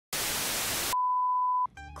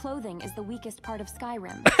clothing is the weakest part of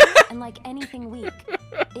Skyrim, and like anything weak,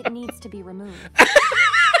 it needs to be removed.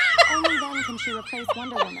 Only then can she replace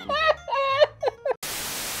Wonder Woman.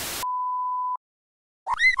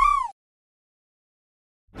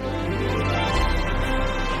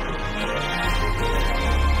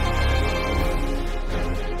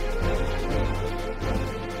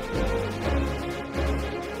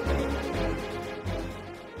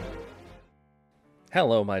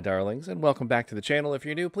 Hello, my darlings, and welcome back to the channel. If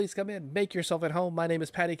you're new, please come in, make yourself at home. My name is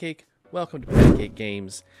Patty Cake. Welcome to Patty Cake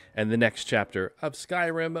Games and the next chapter of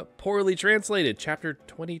Skyrim, poorly translated, chapter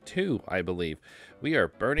 22, I believe. We are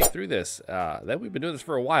burning through this. We've been doing this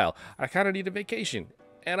for a while. I kind of need a vacation,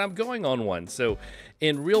 and I'm going on one. So,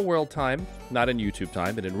 in real-world time, not in YouTube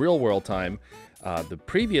time, but in real-world time, the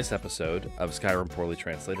previous episode of Skyrim Poorly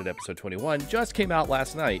Translated, episode 21, just came out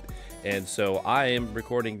last night, and so I am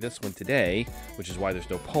recording this one today, which is why there's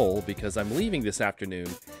no poll, because I'm leaving this afternoon,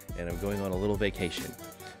 and I'm going on a little vacation.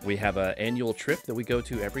 We have an annual trip that we go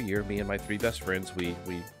to every year, me and my three best friends. We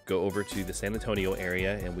go over to the San Antonio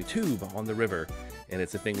area, and we tube on the river, and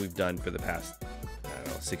it's a thing we've done for the past, I don't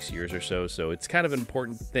know, 6 years or so, so it's kind of an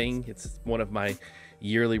important thing. It's one of my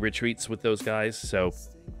yearly retreats with those guys, so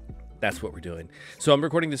that's what we're doing. So I'm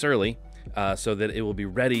recording this early so that it will be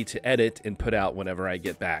ready to edit and put out whenever I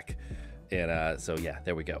get back. And so yeah,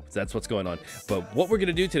 there we go. That's what's going on. But what we're going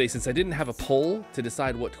to do today, since I didn't have a poll to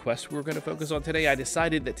decide what quest we were going to focus on today, I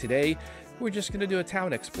decided that today we're just going to do a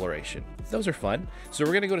town exploration. Those are fun. So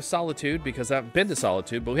we're going to go to Solitude because I've been to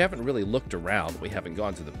Solitude, but we haven't really looked around. We haven't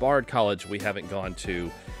gone to the Bard College. We haven't gone to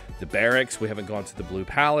the barracks. We haven't gone to the Blue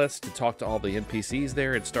Palace to talk to all the NPCs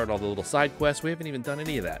there and start all the little side quests. We haven't even done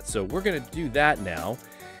any of that. So we're going to do that now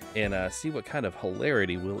and see what kind of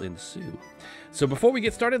hilarity will ensue. So before we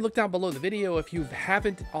get started, look down below the video. If you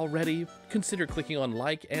haven't already, consider clicking on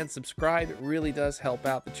like and subscribe. It really does help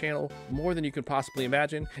out the channel more than you can possibly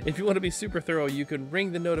imagine. If you want to be super thorough, you can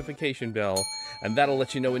ring the notification bell, and that'll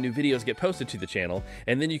let you know when new videos get posted to the channel.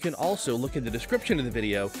 And then you can also look in the description of the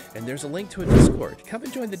video, and there's a link to a Discord. Come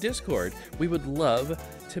and join the Discord. We would love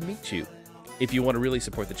to meet you. If you want to really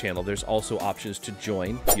support the channel, there's also options to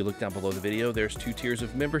join. If you look down below the video, there's 2 tiers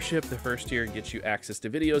of membership. The first tier gets you access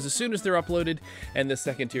to videos as soon as they're uploaded, and the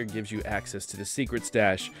second tier gives you access to the secret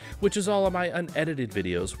stash, which is all of my unedited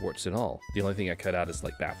videos, warts and all. The only thing I cut out is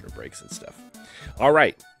like bathroom breaks and stuff. All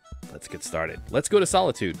right, let's get started. Let's go to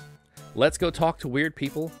Solitude. Let's go talk to weird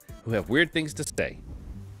people who have weird things to say.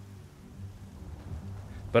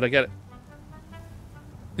 But I got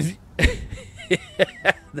it.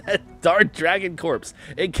 That darn dragon corpse.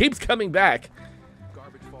 It keeps coming back.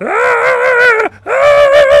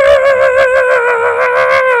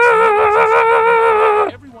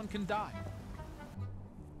 Everyone can die.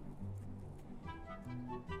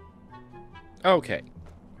 Okay.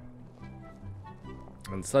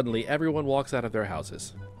 And suddenly everyone walks out of their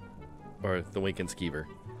houses. Or the Wink and Skeever.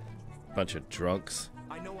 Bunch of drunks.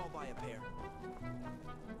 I know I'll buy a pair.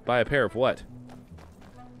 Buy a pair of what?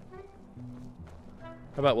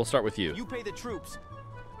 How about we'll start with you? You pay the troops.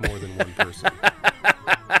 More than one person.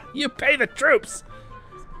 You pay the troops!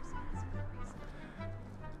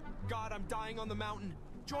 God, I'm dying on the mountain.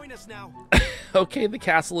 Join us now. Okay, the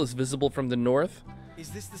castle is visible from the north. Is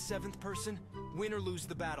this the 7th person? Win or lose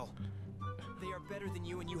the battle. They are better than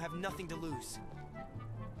you and you have nothing to lose.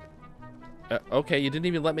 Okay, you didn't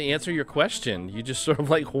even let me answer your question. You just sort of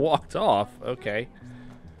like walked off. Okay.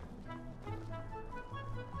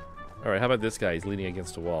 Alright, how about this guy? He's leaning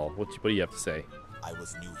against a wall. What do you have to say? I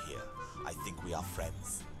was new here. I think we are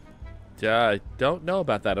friends. I don't know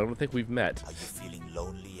about that. I don't think we've met. Are you feeling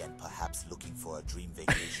lonely and perhaps looking for a dream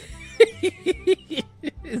vacation?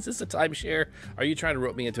 Is this a timeshare? Are you trying to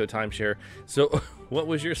rope me into a timeshare? So, what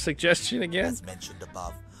was your suggestion again? As mentioned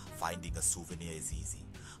above, finding a souvenir is easy.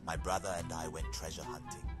 My brother and I went treasure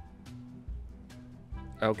hunting.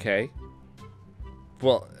 Okay.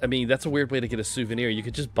 Well, I mean, that's a weird way to get a souvenir. You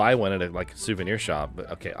could just buy one at a souvenir shop. But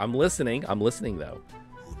okay, I'm listening. I'm listening, though.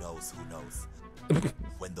 Who knows? Who knows?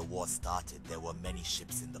 When the war started, there were many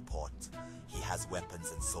ships in the port. He has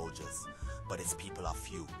weapons and soldiers, but his people are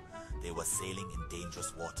few. They were sailing in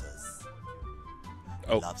dangerous waters.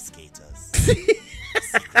 We love skaters.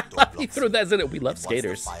 You threw that in it. We love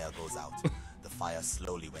skaters. Once the fire goes out, the fire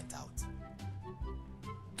slowly went out.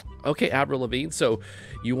 Okay, Avril Lavigne, so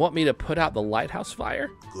you want me to put out the lighthouse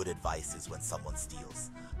fire? Good advice is when someone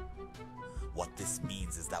steals. What this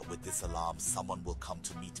means is that with this alarm, someone will come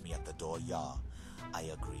to meet me at the door. Yeah, I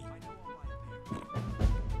agree.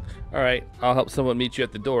 All right, I'll help someone meet you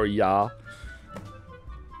at the door. Yeah.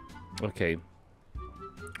 Okay.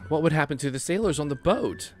 What would happen to the sailors on the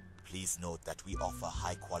boat? Please note that we offer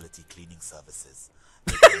high-quality cleaning services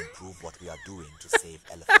that can improve what we are doing to save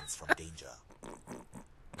elephants from danger.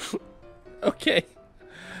 Okay.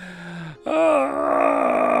 I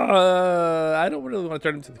don't really want to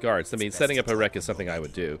turn into the guards. I mean, setting up a wreck is something I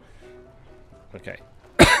would do. Okay.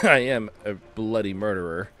 I am a bloody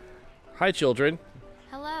murderer. Hi, children.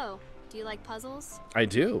 Hello. Do you like puzzles? I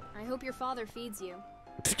do. I hope your father feeds you.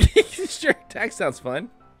 Sure, tag sounds fun.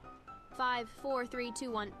 5, 4, 3,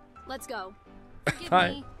 2, 1. Let's go. Forgive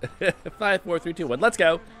Hi. me. 5, 4, 3, 2, 1. Let's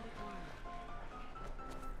go.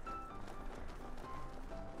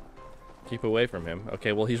 Keep away from him.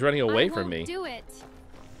 Okay, well, he's running away from me. Do it.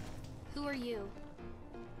 Who are you?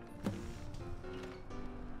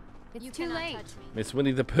 It's You too cannot late. touch me. Miss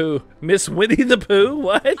Winnie the Pooh. Miss Winnie the Pooh?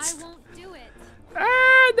 What? I won't do it.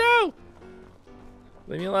 Ah, no!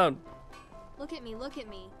 Leave me alone. Look at me. Look at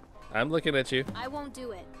me. I'm looking at you. I won't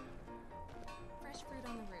do it. Fresh fruit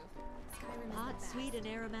on the roof. Skyrim is the Hot, best. sweet, and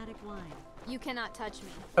aromatic wine. You cannot touch me.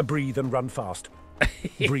 Breathe and run fast.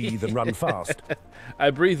 Breathe and run fast.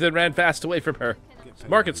 I breathed and ran fast away from her.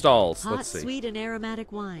 Market stalls. Hot, Let's see. sweet, and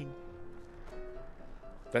aromatic wine.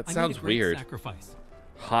 That I made sounds a great weird. Sacrifice.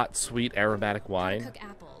 Hot, sweet, aromatic wine. Cook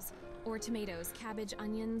apples or tomatoes, cabbage,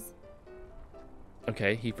 onions.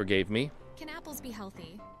 Okay, he forgave me. Can apples be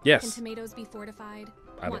healthy? Yes. Can tomatoes be fortified?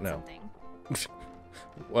 I don't Want know.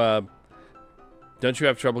 Something. Don't you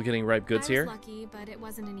have trouble getting ripe goods I was here? lucky, but it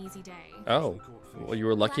wasn't an easy day. Oh, well, you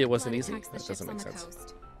were lucky it wasn't Black easy? blood attacks the That ships doesn't on make the sense.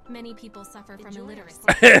 coast. Many people suffer from Enjoy illiteracy.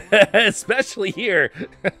 Especially here.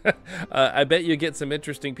 I bet you get some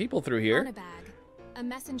interesting people through On a here. bag, a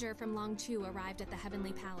messenger from Long Chu arrived at the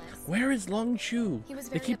Heavenly Palace. Where is Long Chu? He was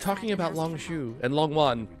They very keep upset talking and about asked Long for Chu and Long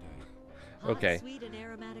Wan. Hot, Okay. sweet, and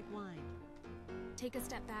aromatic wine. Take a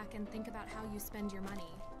step back and think about how you spend your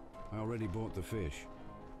money. I already bought the fish.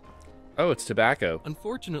 Oh, it's tobacco.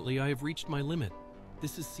 Unfortunately, I have reached my limit.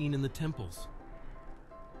 This is seen in the temples.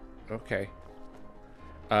 Okay.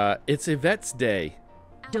 It's Yvette's day.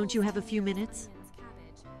 Don't you have a few minutes?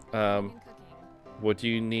 What do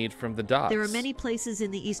you need from the docks? There are many places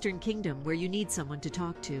in the Eastern Kingdom where you need someone to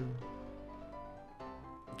talk to.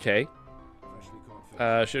 Okay. Freshly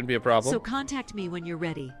caught fish. Shouldn't be a problem. So contact me when you're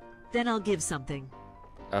ready. Then I'll give something.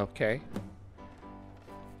 Okay.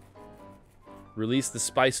 Release the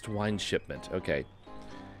spiced wine shipment. Okay.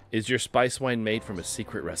 Is your spice wine made from a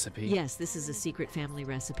secret recipe? Yes, this is a secret family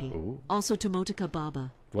recipe. Ooh. Also Tomotica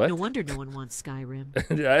Baba. What? No wonder no one wants Skyrim.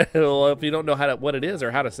 Well, if you don't know what it is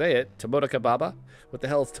or how to say it, Tomotica Baba? What the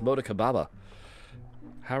hell is Tomotica Baba?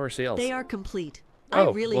 How are sales? They are complete. Oh,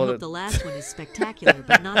 I really well, hope the last one is spectacular,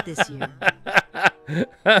 but not this year.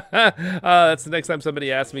 That's the next time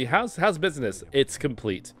somebody asks me, how's business? It's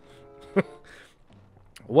complete.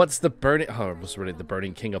 What's the burning... Oh, I was reading the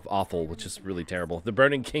Burning King of Awful, which is really terrible. The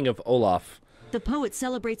Burning King of Olaf. The poet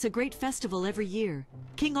celebrates a great festival every year.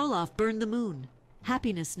 King Olaf burned the moon.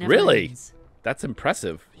 Happiness never Really? ends. That's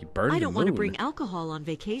impressive. He burned I the don't want to moon. bring alcohol on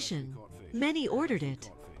vacation. Many ordered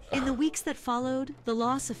it. In the weeks that followed, the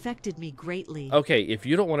loss affected me greatly. Okay, if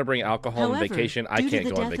you don't want to bring alcohol on However, vacation, I due can't to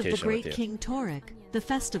the go on death of vacation the great with you. King Torek, the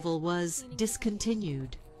festival was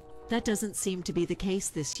discontinued. That doesn't seem to be the case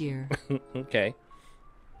this year. Okay.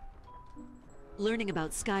 Learning about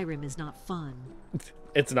Skyrim is not fun.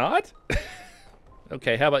 It's not?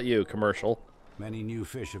 Okay, how about you, commercial? Many new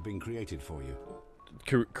fish have been created for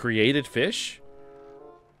you. Created fish?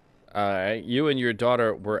 You and your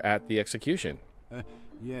daughter were at the execution.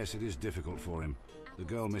 Yes, it is difficult for him. The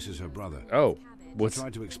girl misses her brother. Oh, I what's...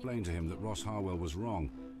 tried to explain to him that Ross Harwell was wrong,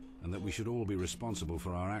 and that we should all be responsible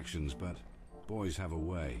for our actions, but boys have a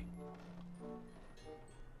way.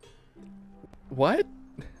 What?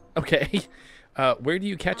 Okay. Where do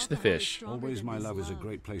you catch the fish? Always My Love is a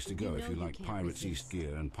great place to go if you like Pirates East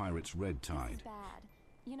Gear and Pirates Red Tide. Bad.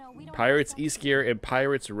 You know, we don't Pirates have East Gear and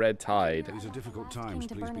Pirates Red Tide. These are difficult times,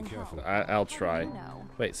 please be careful. I'll try. No.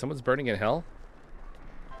 Wait, someone's burning in hell?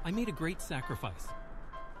 I made a great sacrifice.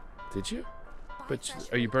 Did you? But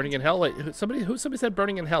are you burning in hell? Wait, somebody said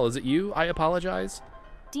burning in hell. Is it you? I apologize.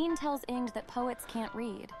 Dean tells Ingd that poets can't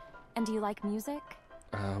read. And do you like music?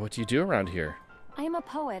 What do you do around here? I am a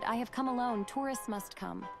poet. I have come alone. Tourists must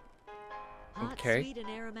come. Hot, Okay. sweet, and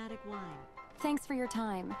aromatic wine. Thanks for your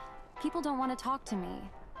time. People don't want to talk to me.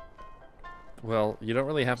 Well, you don't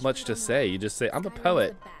really have much to say. You just say, I'm a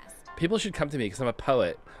poet. People should come to me because I'm a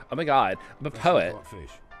poet. Oh my god, I'm a poet. Caught fish.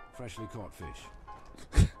 Freshly caught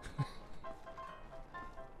fish.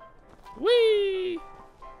 Whee!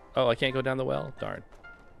 Oh, I can't go down the well? Darn.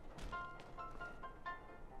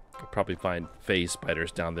 I'll probably find phase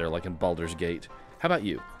spiders down there like in Baldur's Gate. How about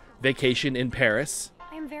you? Vacation in Paris?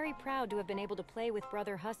 I I'm very proud to have been able to play with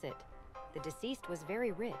Brother Hussett. The deceased was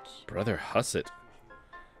very rich. Brother Hussett.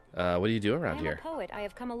 What do you do around here? I'm a poet. I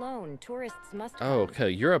have come alone. Tourists must come. Oh,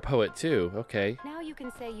 okay. You're a poet too. Okay. Now you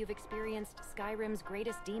can say you've experienced Skyrim's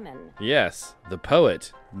greatest demon. Yes, the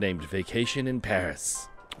poet named Vacation in Paris.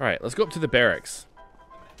 All right, let's go up to the barracks.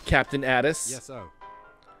 Captain Addis. Yes, sir.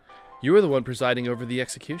 You were the one presiding over the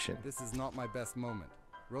execution. This is not my best moment.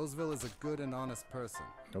 Roseville is a good and honest person.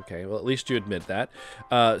 Okay, well, at least you admit that.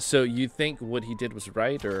 So you think what he did was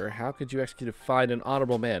right, or how could you execute a fine and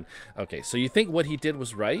honorable man? Okay, so you think what he did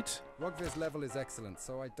was right? Rogvir's level is excellent,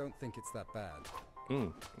 so I don't think it's that bad.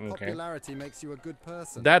 Okay. Popularity makes you a good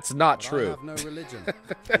person. That's not but true. I have no religion.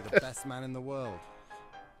 You're the best man in the world.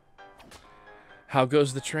 How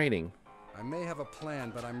goes the training? I may have a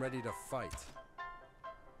plan, but I'm ready to fight.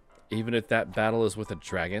 Even if that battle is with a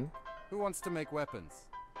dragon? Who wants to make weapons?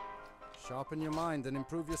 Sharpen your mind and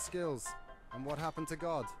improve your skills. And what happened to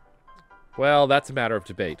God? Well, that's a matter of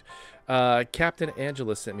debate. Captain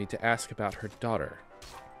Angela sent me to ask about her daughter.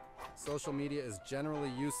 Social media is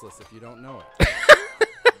generally useless if you don't know it.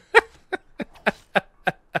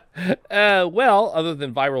 Well, other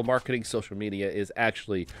than viral marketing, social media is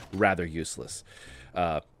actually rather useless.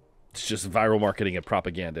 It's just viral marketing and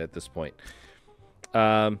propaganda at this point.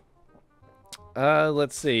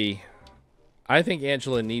 Let's see. I think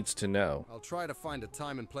Angela needs to know. I'll try to find a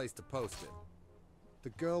time and place to post it.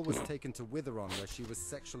 The girl was taken to Witheron where she was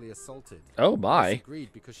sexually assaulted. Oh my. I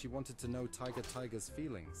agreed because she wanted to know Tiger's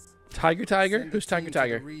feelings. Tiger? Who's Send a team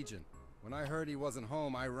Tiger? to the region. When I heard he wasn't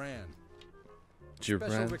home, I ran. You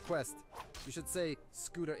Special ran? request. You should say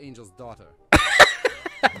Scooter Angel's daughter.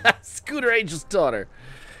 Scooter Angel's daughter.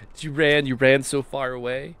 You ran so far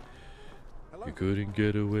away. Hello? You couldn't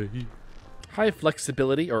get away. High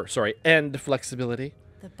flexibility, or sorry, end flexibility.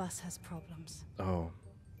 The bus has problems. Oh.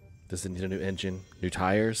 Does it need a new engine? New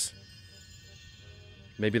tires?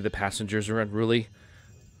 Maybe the passengers are unruly?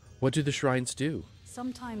 What do the shrines do?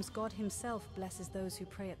 Sometimes God himself blesses those who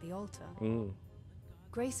pray at the altar.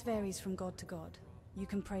 Grace varies from God to God. You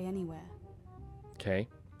can pray anywhere. Okay.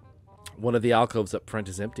 One of the alcoves up front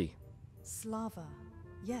is empty. Slava.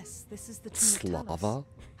 Yes, this is the tomb of Talos. Slava?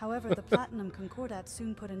 However, the Platinum Concordat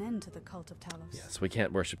soon put an end to the cult of Talos. Yes, we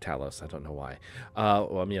can't worship Talos. I don't know why.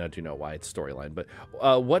 Well, I mean, I do know why. It's storyline. But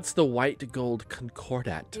what's the White Gold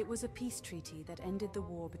Concordat? It was a peace treaty that ended the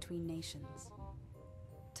war between nations.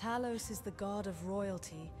 Talos is the god of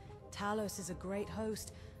royalty. Talos is a great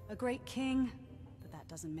host, a great king, but that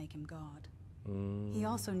doesn't make him God. He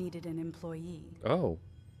also needed an employee. Oh,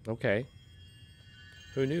 okay.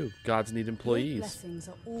 Who knew? Gods need employees. Blessings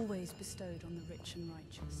are always bestowed on the rich and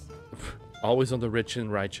righteous. Always on the rich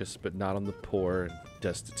and righteous, but not on the poor and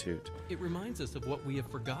destitute. It reminds us of what we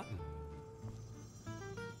have forgotten.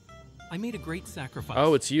 I made a great sacrifice.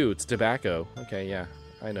 Oh, it's you. It's tobacco. Okay, yeah.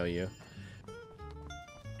 I know you.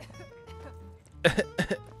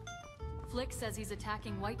 Flick says he's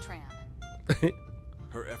attacking White Tran.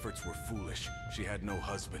 Her efforts were foolish. She had no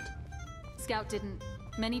husband. Scout didn't.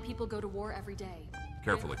 Many people go to war every day.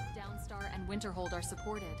 Carefully. Downstar and Winterhold are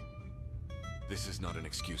supported. This is not an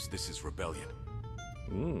excuse. This is rebellion.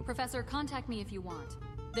 Professor, contact me if you want.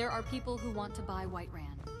 There are people who want to buy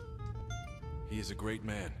Whiterand. He is a great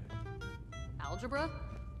man. Algebra?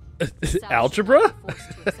 Algebra?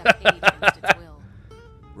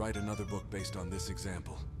 Write another book based on this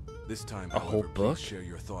example. This time, A whole however, book? please share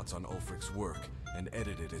your thoughts on Ulfric's work and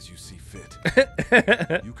edit it as you see fit.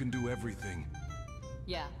 You can do everything.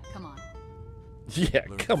 Yeah, come on. Yeah,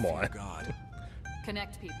 Learn come to fear on. God.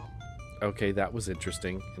 Connect people. Okay, that was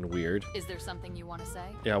interesting and weird. Is there something you want to say?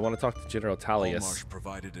 Yeah, I want to talk to General Talius. Hallmarsh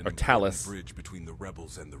provided an Or important Talus. bridge between the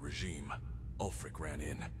rebels and the regime. Ulfric ran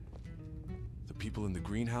in. The people in the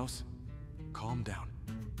greenhouse? Calm down.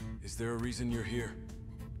 Is there a reason you're here?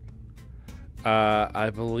 I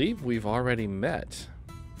believe we've already met.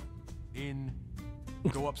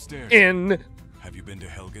 Go upstairs. In. Have you been to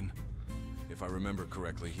Helgen? If I remember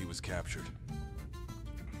correctly, he was captured.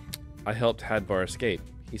 I helped Hadvar escape.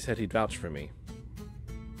 He said he'd vouch for me.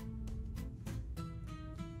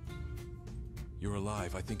 You're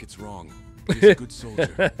alive. I think it's wrong. He's a good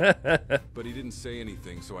soldier. But he didn't say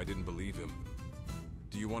anything, so I didn't believe him.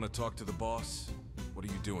 Do you want to talk to the boss? What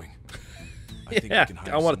are you doing? I think Yeah, we can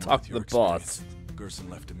hire I want to someone talk with to your the boss. experience. Gerson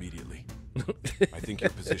left immediately. I think your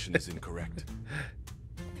position is incorrect.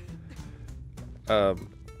 I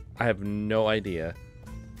have no idea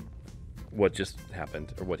what just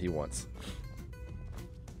happened or what he wants.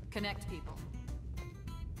 Connect people.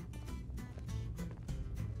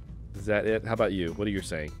 Is that it? How about you? What are you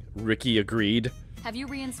saying? Ricky agreed. Have you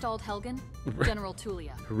reinstalled Helgen? General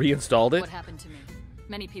Tulia. Reinstalled it? What happened to me?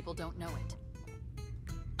 Many people don't know it.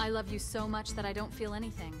 I love you so much that I don't feel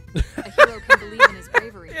anything. A hero can believe in his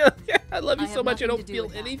bravery. Yeah, I love you so much I don't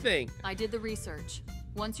feel anything. I did the research.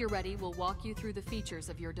 Once you're ready, we'll walk you through the features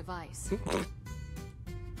of your device.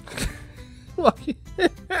 Walk me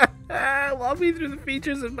through the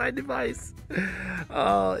features of my device.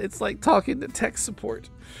 It's like talking to tech support.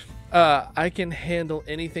 I can handle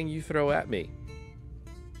anything you throw at me.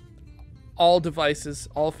 All devices,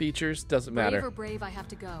 all features, doesn't matter. Brave or brave, I have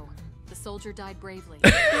to go. The soldier died bravely.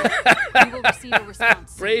 You will receive a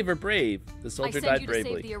response. Brave or brave, the soldier died bravely. I send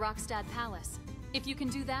you to save the Iraqstad Palace. If you can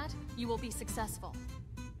do that, you will be successful.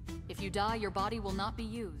 If you die, your body will not be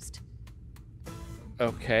used.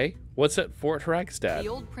 Okay. What's at Fort Ragstad? The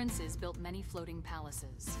old princes built many floating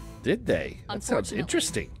palaces. Did they? That sounds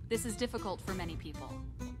interesting. This is difficult for many people.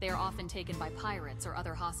 They are often taken by pirates or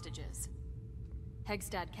other hostages.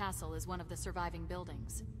 Hegstad Castle is one of the surviving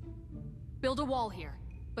buildings. Build a wall here,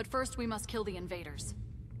 but first we must kill the invaders.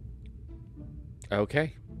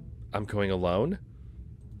 Okay. I'm going alone?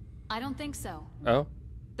 I don't think so. Oh?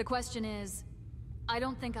 The question is, I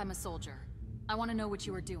don't think I'm a soldier. I want to know what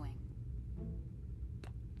you are doing.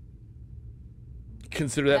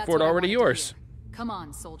 Consider that fort already yours. Come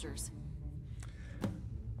on, soldiers.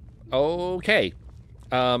 Okay.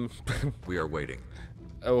 We are waiting.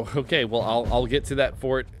 Oh, okay. Well, I'll get to that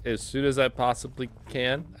fort as soon as I possibly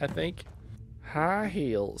can, I think. High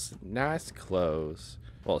heels, nice clothes.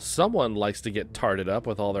 Well, someone likes to get tarted up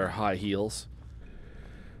with all their high heels.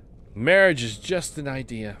 Marriage is just an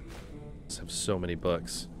idea. I have so many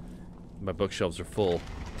books. My bookshelves are full.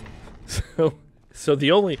 So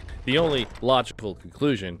the only logical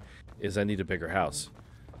conclusion is I need a bigger house.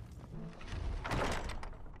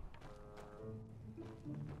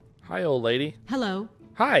 Hi, old lady. Hello.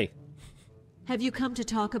 Hi. Have you come to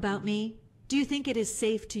talk about me? Do you think it is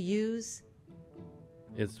safe to use?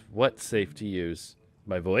 Is what safe to use?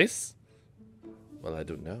 My voice? Well, I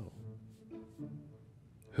don't know.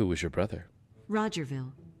 Who was your brother?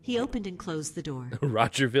 Rogerville. He opened and closed the door.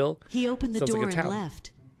 Rogerville? He opened the Sounds door like a and town.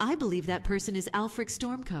 left. I believe that person is Alfric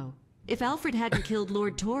Stormco. If Alfred hadn't killed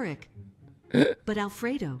Lord Torek. But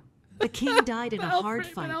Alfredo. The king died in a hard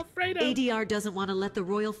fight. ADR doesn't want to let the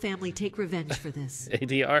royal family take revenge for this.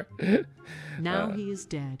 ADR? Now he is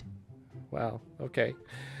dead. Wow, okay.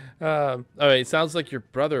 Alright, sounds like your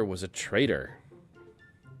brother was a traitor.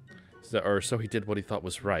 So he did what he thought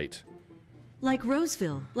was right. Like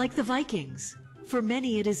Roseville, like the Vikings. For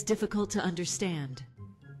many it is difficult to understand.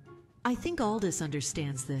 I think Aldous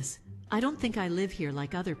understands this. I don't think I live here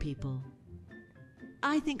like other people.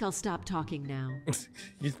 I think I'll stop talking now.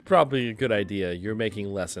 It's probably a good idea. You're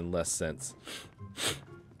making less and less sense.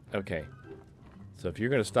 Okay. So if you're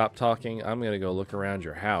going to stop talking, I'm going to go look around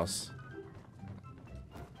your house.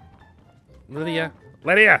 Lydia!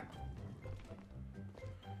 Lydia!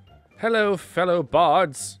 Hello, fellow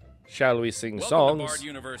bards. Shall we sing songs? Welcome to Bard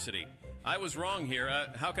University. I was wrong here.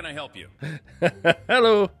 How can I help you?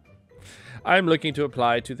 Hello. I'm looking to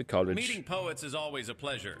apply to the college. Meeting poets is always a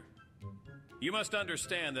pleasure. You must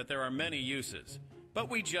understand that there are many uses, but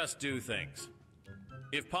we just do things.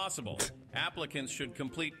 If possible, applicants should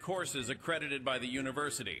complete courses accredited by the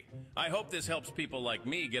university. I hope this helps people like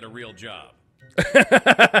me get a real job.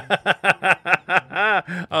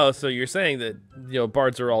 Oh, so you're saying that,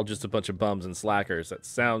 bards are all just a bunch of bums and slackers. That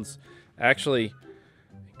sounds actually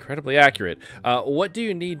incredibly accurate. What do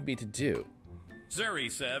you need me to do?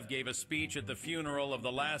 Zurisev gave a speech at the funeral of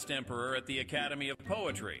the last emperor at the Academy of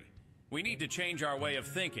Poetry. We need to change our way of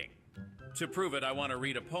thinking. To prove it, I want to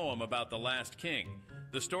read a poem about the last king.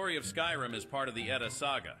 The story of Skyrim is part of the Edda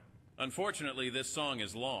saga. Unfortunately, this song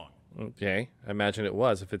is long. Okay, I imagine it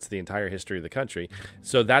was if it's the entire history of the country.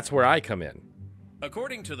 So that's where I come in.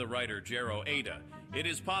 According to the writer Jero Ada, it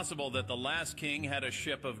is possible that the last king had a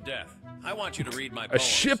ship of death. I want you to read my poems. A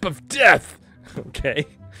ship of death! Okay.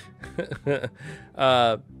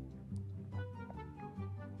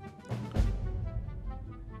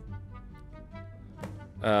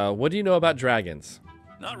 What do you know about dragons?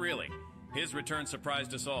 Not really. His return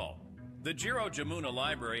surprised us all. The Jiro Jamuna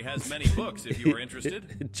Library has many books if you are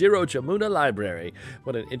interested. Jiro Jamuna Library.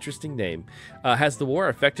 What an interesting name. Has the war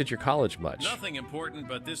affected your college much? Nothing important,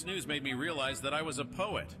 but this news made me realize that I was a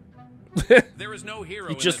poet. There is no hero.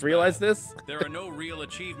 You just realized this? There are no real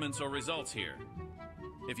achievements or results here.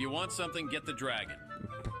 If you want something, get the dragon.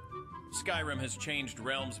 Skyrim has changed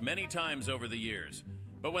realms many times over the years,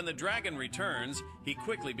 but when the dragon returns, he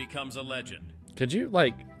quickly becomes a legend. Could you,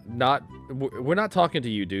 not... We're not talking to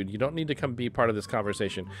you, dude. You don't need to come be part of this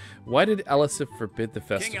conversation. Why did Elisif forbid the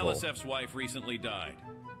festival? King Elisif's wife recently died.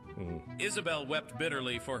 Isabel wept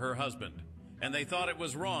bitterly for her husband. and they thought it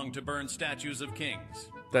was wrong to burn statues of kings.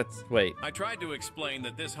 Wait. I tried to explain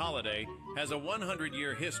that this holiday has a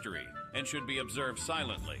 100-year history and should be observed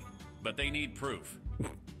silently, but they need proof.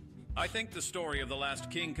 I think the story of the last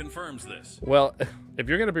king confirms this. Well, if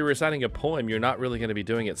you're going to be reciting a poem, you're not really going to be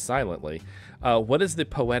doing it silently. What is the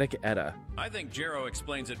Poetic Edda? I think Jero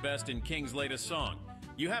explains it best in King's latest song.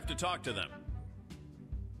 You have to talk to them.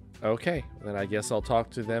 Okay, then I guess I'll talk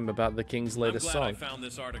to them about the King's latest I'm glad song. I found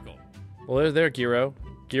this article. Well, there's there, Giro.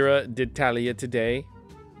 Gira d'Italia today.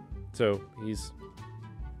 So he's,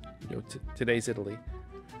 today's Italy.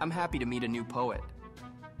 I'm happy to meet a new poet.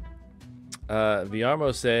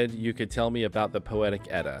 Viarmo said you could tell me about the Poetic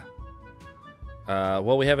Edda.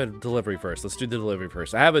 Well, we have a delivery first. Let's do the delivery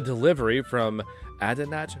first. I have a delivery from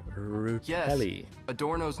Adanat Ruteli. Yes,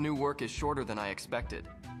 Adorno's new work is shorter than I expected,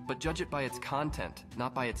 but judge it by its content,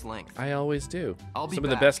 not by its length. I always do. I'll be Some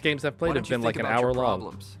back. of the best games I've played Why have don't you been like think an about your hour long.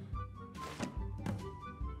 problems?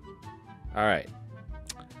 All right.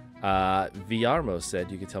 Viarmo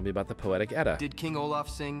said you could tell me about the Poetic Edda. Did King Olaf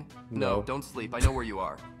sing? No. Don't sleep. I know where you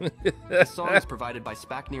are. The song is provided by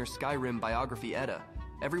Spaknir's Skyrim biography Edda.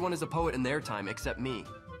 Everyone is a poet in their time except me.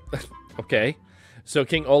 Okay. So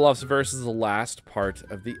King Olaf's verse is the last part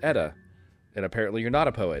of the Edda. And apparently you're not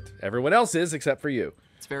a poet. Everyone else is except for you.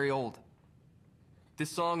 It's very old.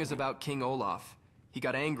 This song is about King Olaf. He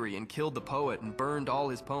got angry and killed the poet and burned all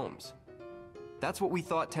his poems. That's what we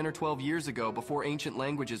thought 10 or 12 years ago before ancient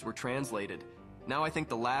languages were translated. Now I think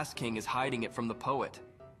the last king is hiding it from the poet.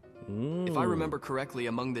 If I remember correctly,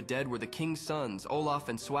 among the dead were the king's sons, Olaf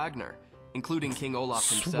and Swagner, including King Olaf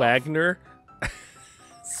himself. Swagner?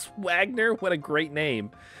 Swagner? What a great name.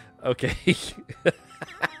 Okay.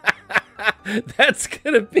 That's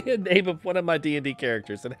going to be a name of one of my D&D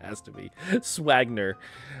characters. It has to be. Swagner.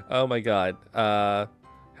 Oh my god.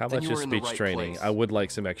 How much is speech training? I would like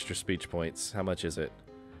some extra speech points. How much is it?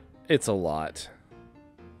 It's a lot.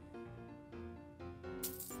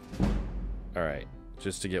 Alright.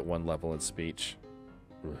 Just to get one level in speech.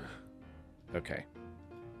 Okay.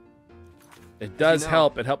 It does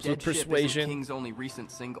help. It helps with persuasion. King's only recent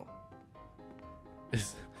single.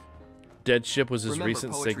 Dead Ship was his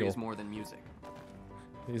recent single. Is more than music.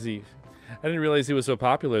 Is he? I didn't realize he was so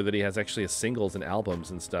popular that he has actually singles and albums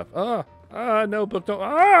and stuff. No book,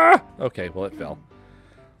 no. Okay, well it fell.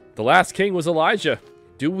 The last king was Elijah.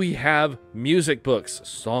 Do we have music books,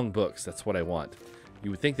 song books? That's what I want.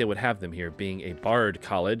 You would think they would have them here, being a bard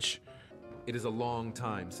college. It is a long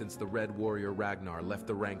time since the Red Warrior Ragnar left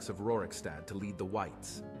the ranks of Rorikstad to lead the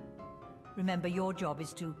Whites. Remember, your job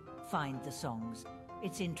is to find the songs.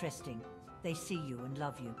 It's interesting. They see you and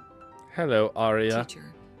love you. Hello, Arya.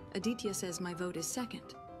 Teacher, Aditya says my vote is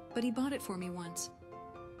second, but he bought it for me once.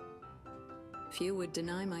 Few would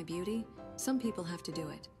deny my beauty. Some people have to do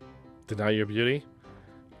it. Deny your beauty?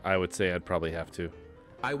 I would say I'd probably have to.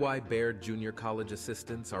 IY Baird Junior College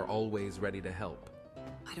assistants are always ready to help.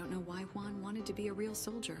 I don't know why Juan wanted to be a real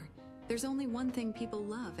soldier. There's only one thing people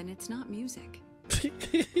love, and it's not music.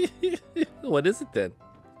 What is it then?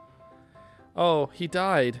 Oh, he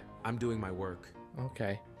died. I'm doing my work.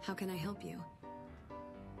 Okay. How can I help you?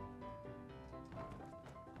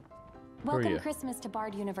 Welcome Christmas to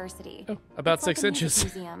Bard University. Oh, about it's 6 like a inches.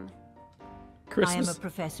 museum. Christmas. I am a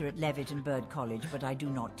professor at Levitt and Bird College, but I do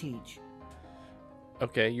not teach.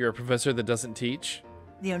 Okay, you're a professor that doesn't teach?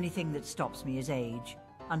 The only thing that stops me is age.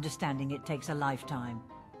 Understanding it takes a lifetime.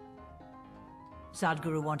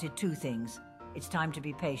 Sadhguru wanted two things. It's time to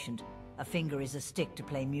be patient. A finger is a stick to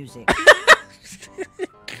play music.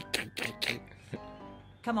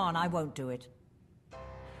 Come on, I won't do it.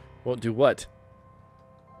 Won't do what?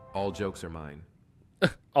 All jokes are mine.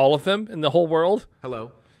 All of them in the whole world?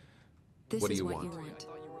 Hello. This what do is you what want? you want. I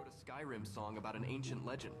thought you wrote a Skyrim song about an ancient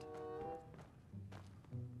legend.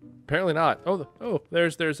 Apparently not. Oh,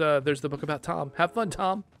 there's the book about Tom. Have fun,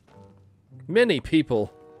 Tom. Many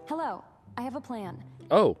people. Hello, I have a plan.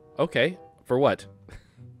 Oh, okay. For what?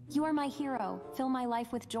 You are my hero. Fill my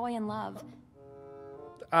life with joy and love.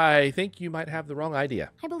 I think you might have the wrong idea.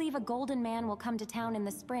 I believe a golden man will come to town in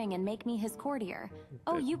the spring and make me his courtier.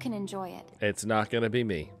 Oh, you can enjoy it. It's not going to be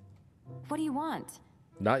me. What do you want?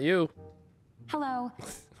 Not you. Hello.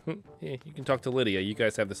 Yeah, you can talk to Lydia. You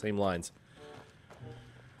guys have the same lines.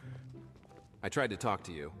 I tried to talk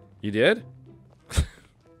to you. You did?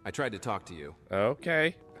 I tried to talk to you.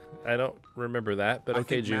 Okay. I don't remember that, but okay, I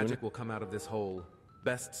think June. magic will come out of this hole.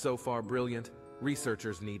 Best so far brilliant.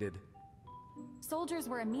 Researchers needed. Soldiers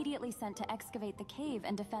were immediately sent to excavate the cave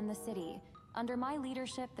and defend the city. Under my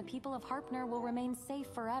leadership, the people of Harpner will remain safe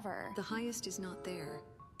forever. The highest is not there.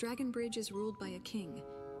 Dragon Bridge is ruled by a king.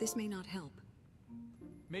 This may not help.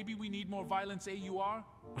 Maybe we need more violence, AUR?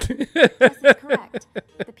 Yes, it's correct.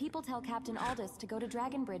 The people tell Captain Aldous to go to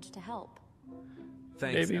Dragon Bridge to help.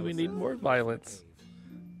 Thanks, Maybe we need more violence.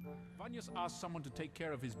 Vanyas asked someone to take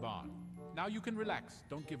care of his barn. Now you can relax.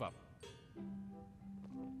 Don't give up.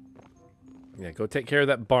 Yeah, go take care of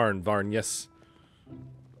that barn, Varnius.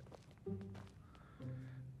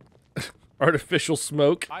 Artificial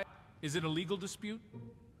smoke. Is it a legal dispute?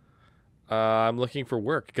 I'm looking for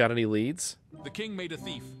work. Got any leads? The king made a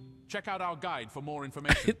thief. Check out our guide for more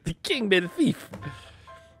information. The king made a thief.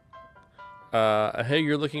 Hey,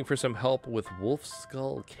 you're looking for some help with Wolf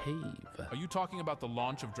Skull Cave. Are you talking about the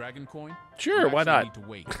launch of Dragon Coin? Sure, why not? Need to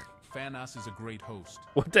wait. Fanas is a great host.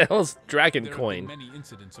 What the hell is Dragon Coin? There have been many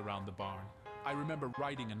incidents around the barn. I remember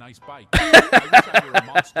riding a nice bike. I wish I were a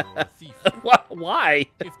monster or a thief. Why?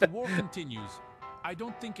 If the war continues, I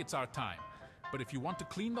don't think it's our time. But if you want to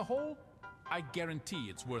clean the hole, I guarantee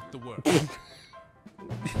it's worth the work.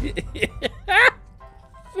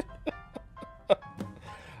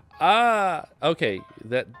 Okay,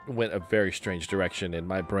 that went a very strange direction, and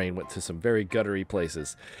my brain went to some very guttery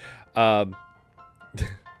places. Why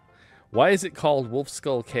is it called Wolf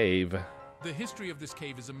Skull Cave? The history of this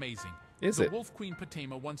cave is amazing. Is the it? Wolf Queen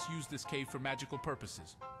Patema once used this cave for magical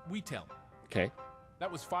purposes. We tell. Okay.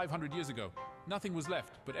 That was 500 years ago. Nothing was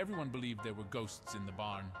left, but everyone believed there were ghosts in the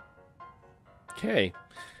barn. Okay.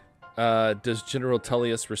 Does General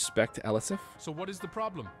Tullius respect Elisif? So what is the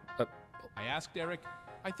problem? I asked Eric.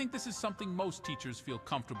 I think this is something most teachers feel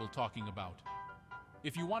comfortable talking about.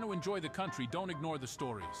 If you want to enjoy the country, don't ignore the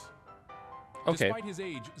stories. Okay. Despite his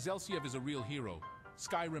age, Zelsiev is a real hero.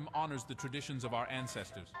 Skyrim honors the traditions of our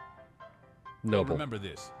ancestors. Noble. Remember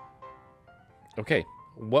this. Okay.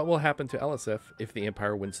 What will happen to Elisif if the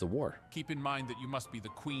Empire wins the war? Keep in mind that you must be the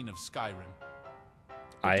queen of Skyrim.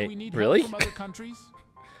 Do we need really? help from other countries?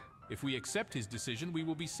 If we accept his decision, we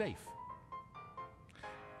will be safe.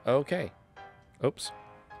 Okay. Oops.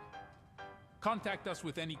 Contact us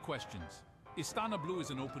with any questions. Istana Blue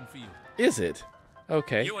is an open field. Is it?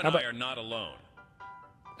 Okay. You and I are not alone.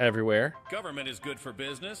 Everywhere. Government is good for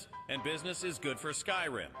business, and business is good for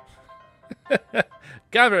Skyrim.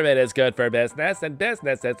 Government is good for business, and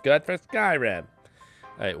business is good for Skyrim.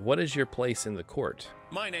 All right, what is your place in the court?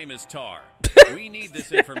 My name is Tar. We need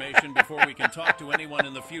this information before we can talk to anyone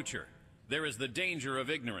in the future. There is the danger of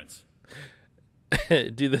ignorance.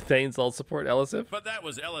 Do the Thanes all support Elisif? But that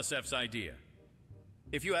was Elisif's idea.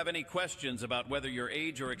 If you have any questions about whether your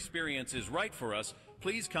age or experience is right for us,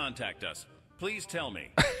 please contact us. Please tell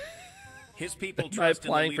me. His people trust in the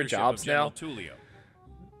applying for leadership jobs of General now? Tulio.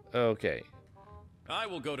 Okay. I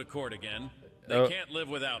will go to court again. They can't live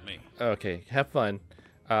without me. Okay, have fun.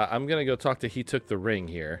 I'm going to go talk to He Took the Ring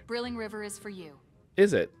here. Brilling River is for you.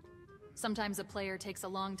 Is it? Sometimes a player takes a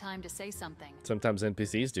long time to say something. Sometimes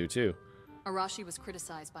NPCs do, too. Arashi was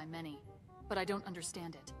criticized by many, but I don't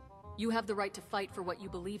understand it. You have the right to fight for what you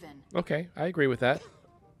believe in. Okay, I agree with that.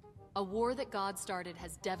 A war that God started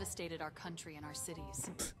has devastated our country and our cities.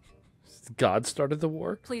 God started the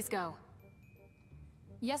war? Please go.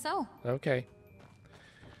 Yes, oh. Okay.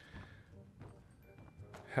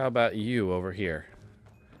 How about you over here?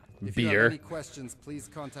 If Beer. you have any questions, please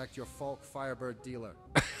contact your Falk Firebird dealer.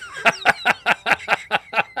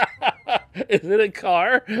 Is it a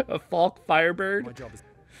car? A Falk Firebird? My job is...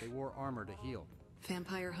 They wore armor to heal.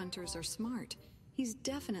 Vampire hunters are smart. He's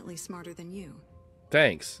definitely smarter than you.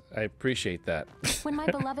 Thanks. I appreciate that. When my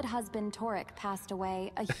beloved husband Torek passed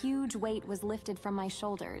away, a huge weight was lifted from my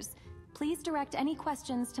shoulders. Please direct any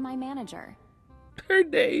questions to my manager. Her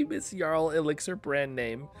name is Jarl Elixir brand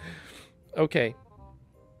name. Okay.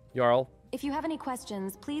 Jarl. If you have any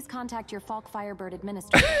questions, please contact your Falk Firebird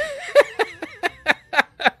administrator.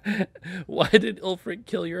 Why did Ulfric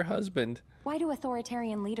kill your husband? Why do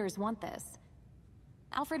authoritarian leaders want this?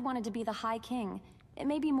 Alfred wanted to be the High King. It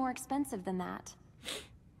may be more expensive than that.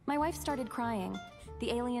 My wife started crying.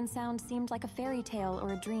 The alien sound seemed like a fairy tale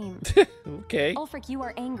or a dream. Okay. Ulfric, you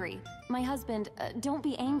are angry. My husband, don't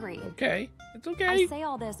be angry. Okay. It's okay. I say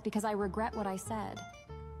all this because I regret what I said.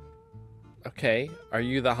 Okay. Are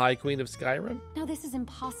you the High Queen of Skyrim? Now this is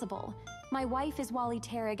impossible. My wife is Wally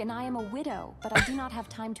Terrig and I am a widow, but I do not have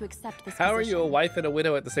time to accept this How position. are you a wife and a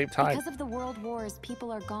widow at the same time? Because of the world wars,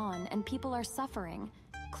 people are gone and people are suffering.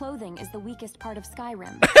 Clothing is the weakest part of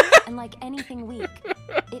Skyrim, and like anything weak,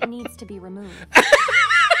 it needs to be removed.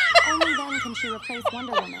 Only then can she replace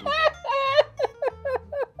Wonder Woman.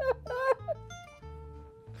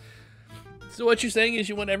 So what you're saying is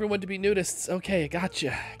you want everyone to be nudists. Okay,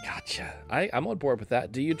 gotcha. I'm on board with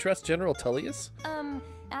that. Do you trust General Tullius?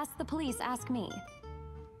 Ask the police, ask me.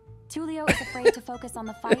 Tulio is afraid to focus on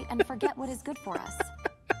the fight and forget what is good for us.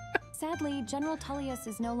 Sadly, General Tullius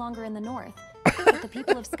is no longer in the north, but the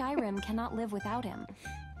people of Skyrim cannot live without him.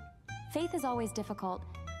 Faith is always difficult.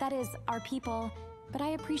 That is, our people, but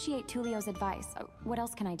I appreciate Tulio's advice. What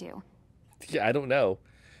else can I do? Yeah, I don't know.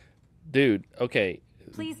 Dude, okay.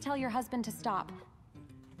 Please tell your husband to stop.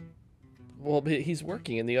 Well, but he's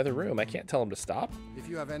working in the other room. I can't tell him to stop. If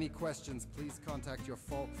you have any questions, please contact your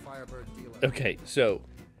Falk Firebird dealer. Okay, so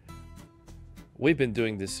we've been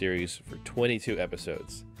doing this series for 22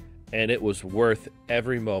 episodes, and it was worth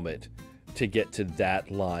every moment to get to that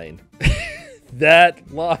line. That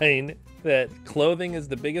line that clothing is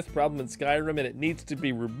the biggest problem in Skyrim and it needs to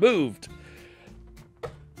be removed.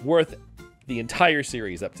 Worth the entire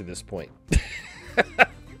series up to this point.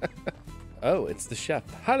 Oh, it's the chef.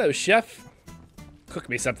 Hello, chef. Cook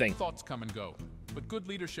me something. Thoughts come and go, but good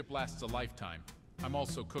leadership lasts a lifetime. I'm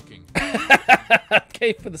also cooking.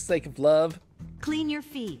 Okay, for the sake of love. Clean your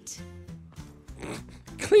feet.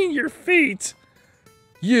 Clean your feet?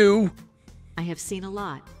 You? I have seen a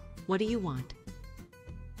lot. What do you want?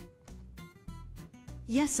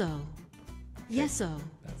 Yes-o. Yes-o.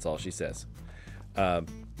 That's all she says. I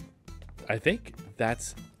think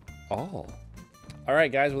that's all. All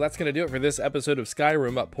right, guys. Well, that's going to do it for this episode of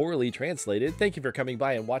Skyrim Poorly Translated. Thank you for coming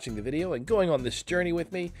by and watching the video and going on this journey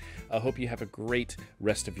with me. I hope you have a great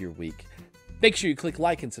rest of your week. Make sure you click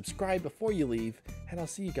like and subscribe before you leave, and I'll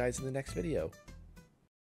see you guys in the next video.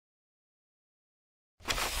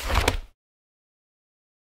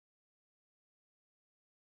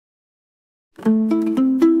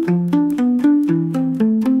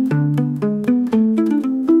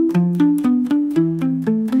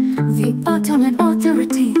 The Ottoman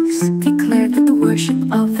authorities declared that the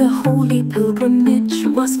worship of the holy pilgrimage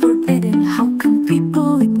was forbidden. How can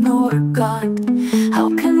people ignore God? How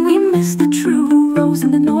can we miss the true rose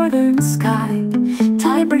in the northern sky?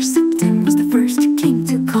 Tiber Septim was the first king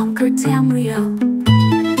to conquer Tamriel.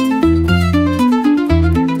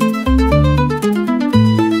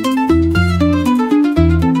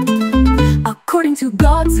 According to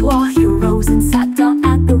God's law, he rose and sat down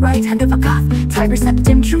at the right hand of Akath. Tiber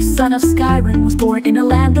Septim, true son of Skyrim, was born in a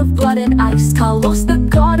land of blood and ice. Talos, the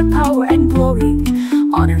god of power and glory,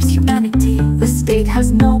 honors humanity. The state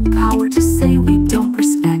has no power to say we don't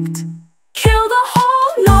respect. Kill the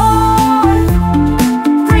whole North,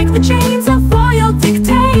 break the chains of royal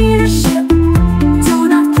dictatorship. Do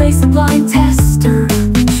not place a blind tester.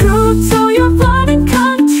 Be true to your blood and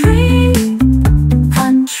country.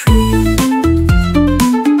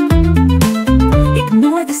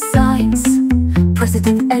 Ignore the signs.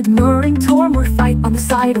 President Ed Murray Tormor fight on the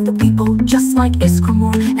side of the people, just like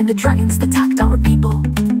Iskramor and the dragons that attacked our people.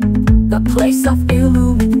 The place of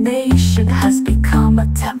illumination has become a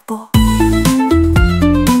temple.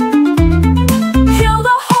 Kill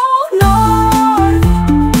the whole North,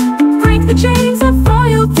 break the chains of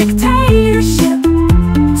royal dictatorship.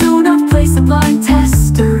 Do not place a blind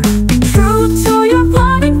tester. Be true to your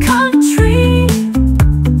blood and country.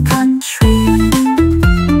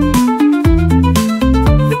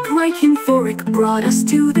 The great King Thoric brought us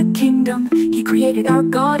to the kingdom. He created our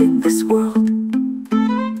God in this world.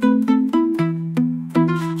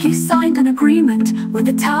 He signed an agreement with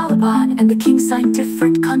the Taliban, and the king signed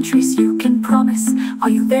different countries. You can promise, are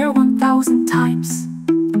you there 1,000 times?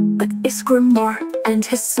 But Iskramor and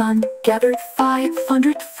his son gathered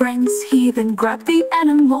 500 friends. He then grabbed the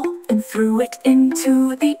animal and threw it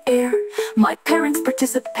into the air. My parents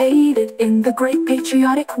participated in the Great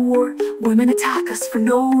Patriotic War. Women attack us for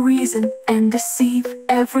no reason and deceive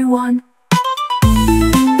everyone.